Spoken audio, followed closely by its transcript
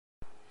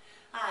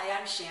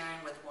I'm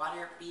Sharon with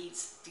Water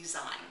Beads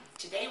Design.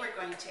 Today we're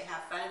going to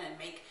have fun and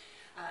make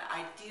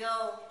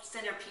ideal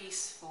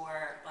centerpiece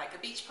for like a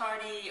beach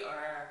party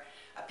or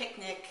a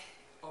picnic,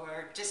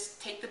 or just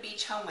take the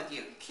beach home with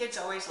you. Kids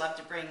always love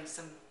to bring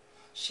some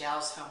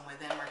shells home with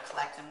them or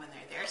collect them when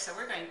they're there, so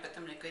we're going to put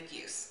them to good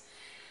use.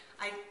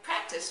 I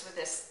practiced with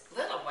this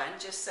little one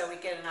just so we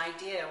get an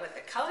idea what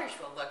the colors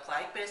will look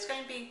like, but it's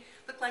going to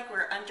look like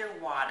we're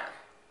underwater.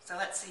 So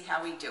let's see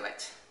how we do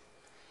it.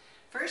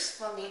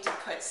 First, we'll need to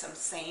put some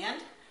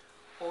sand,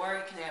 or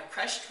you can have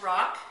crushed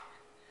rock,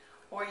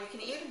 or you can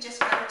even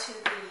just go to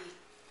the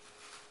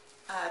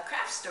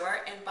craft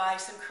store and buy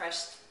some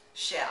crushed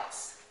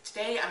shells.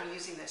 Today I'm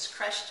using this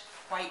crushed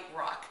white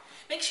rock.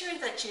 Make sure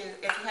that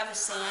if you have the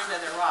sand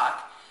or the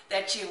rock,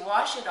 that you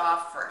wash it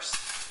off first.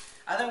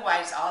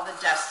 Otherwise, all the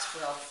dust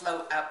will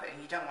float up, and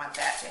you don't want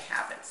that to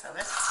happen. So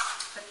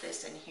let's put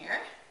this in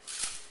here.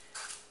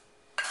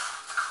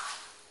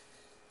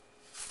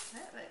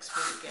 That looks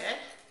pretty good.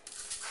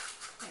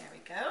 There we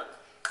go.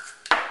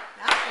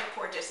 Now I'm going to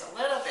pour just a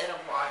little bit of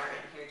water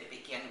in here to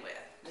begin with.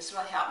 This will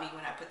help me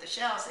when I put the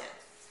shells in.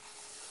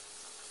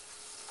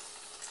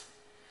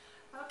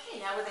 Okay,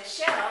 now with the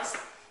shells,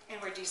 and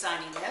we're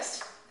designing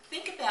this,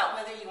 think about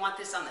whether you want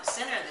this on the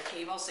center of the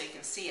table so you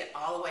can see it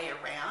all the way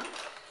around,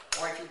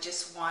 or if you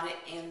just want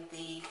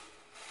it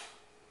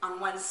on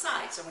one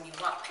side, so when you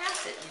walk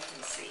past it, you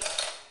can see.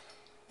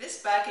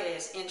 This bucket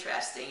is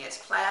interesting. It's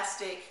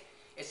plastic.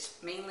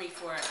 It's mainly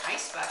for an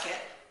ice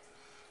bucket.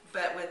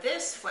 But with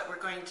this, what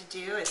we're going to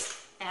do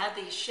is add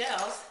these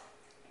shells.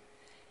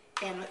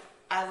 And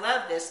I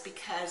love this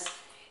because,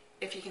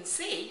 if you can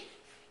see,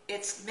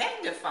 it's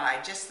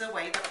magnified just the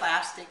way the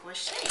plastic was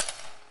shaped.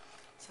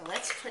 So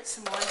let's put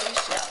some more of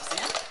these shells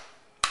in.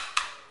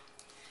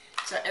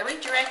 So every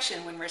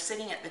direction when we're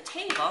sitting at the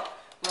table,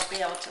 we'll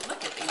be able to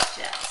look at these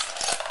shells.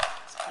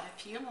 Let's put a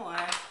few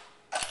more.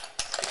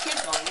 The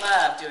kids will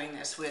love doing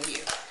this with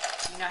you.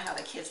 You know how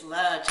the kids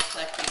love to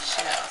collect these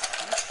shells.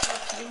 Let's put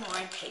a few more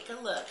and take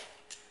a look.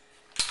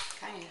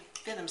 Kind of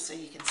fit them so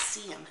you can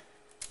see them.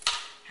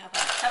 How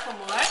about a couple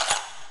more?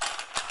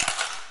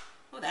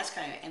 Oh, that's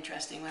kind of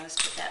interesting. Let's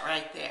put that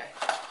right there.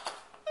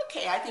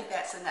 Okay, I think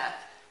that's enough.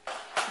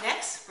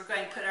 Next, we're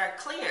going to put our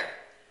clear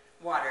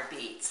water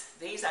beads.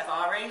 These I've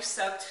already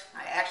soaked.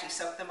 I actually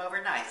soaked them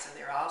overnight, so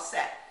they're all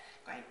set.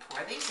 I'm going to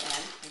pour these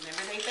in.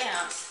 Remember, they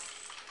bounce.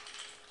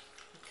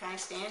 You kind of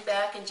stand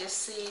back and just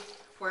see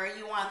where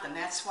you want them.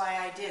 That's why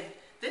I did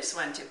this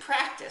one, to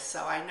practice,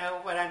 so I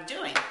know what I'm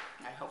doing,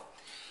 I hope.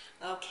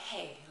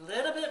 Okay, a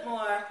little bit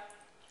more.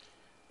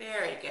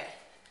 Very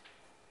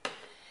good.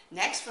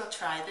 Next, we'll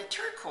try the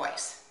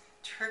turquoise.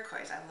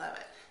 Turquoise, I love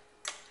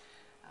it.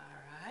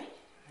 All right,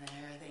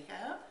 there they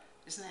go.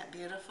 Isn't that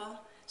beautiful?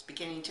 It's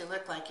beginning to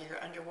look like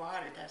you're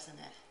underwater, doesn't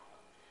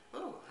it?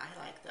 Ooh, I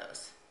like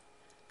those.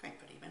 I'm going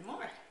to put even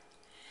more.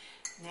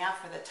 Now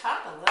for the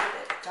top, a little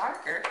bit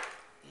darker.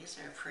 These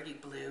are pretty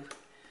blue.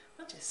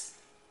 We'll just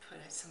put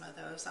some of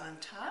those on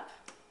top.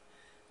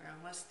 We're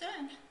almost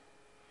done.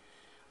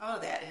 Oh,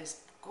 that is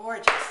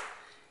gorgeous.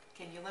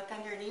 Can you look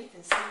underneath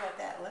and see what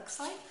that looks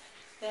like?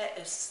 That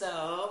is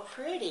so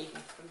pretty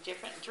from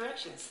different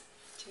directions.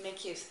 To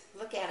make you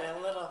look at it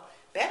a little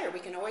better, we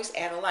can always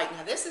add a light.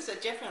 Now this is a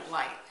different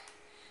light.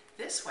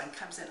 This one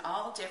comes in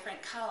all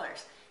different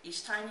colors.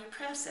 Each time you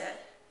press it,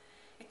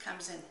 it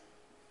comes in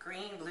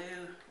green,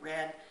 blue,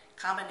 red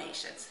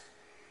combinations.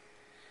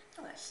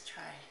 Now let's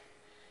try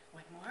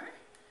one more.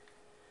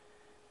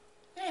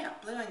 Yeah,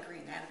 blue and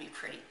green, that'll be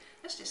pretty.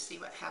 Let's just see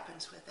what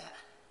happens with that.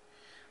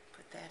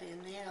 Put that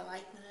in there to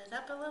lighten it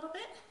up a little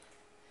bit.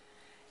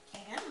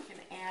 And we're going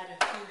to add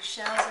a few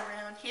shells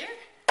around here.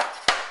 Put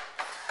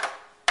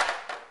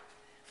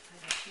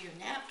a few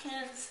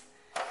napkins,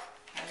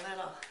 our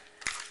little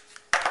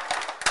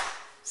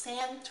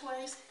sand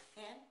toys,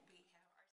 and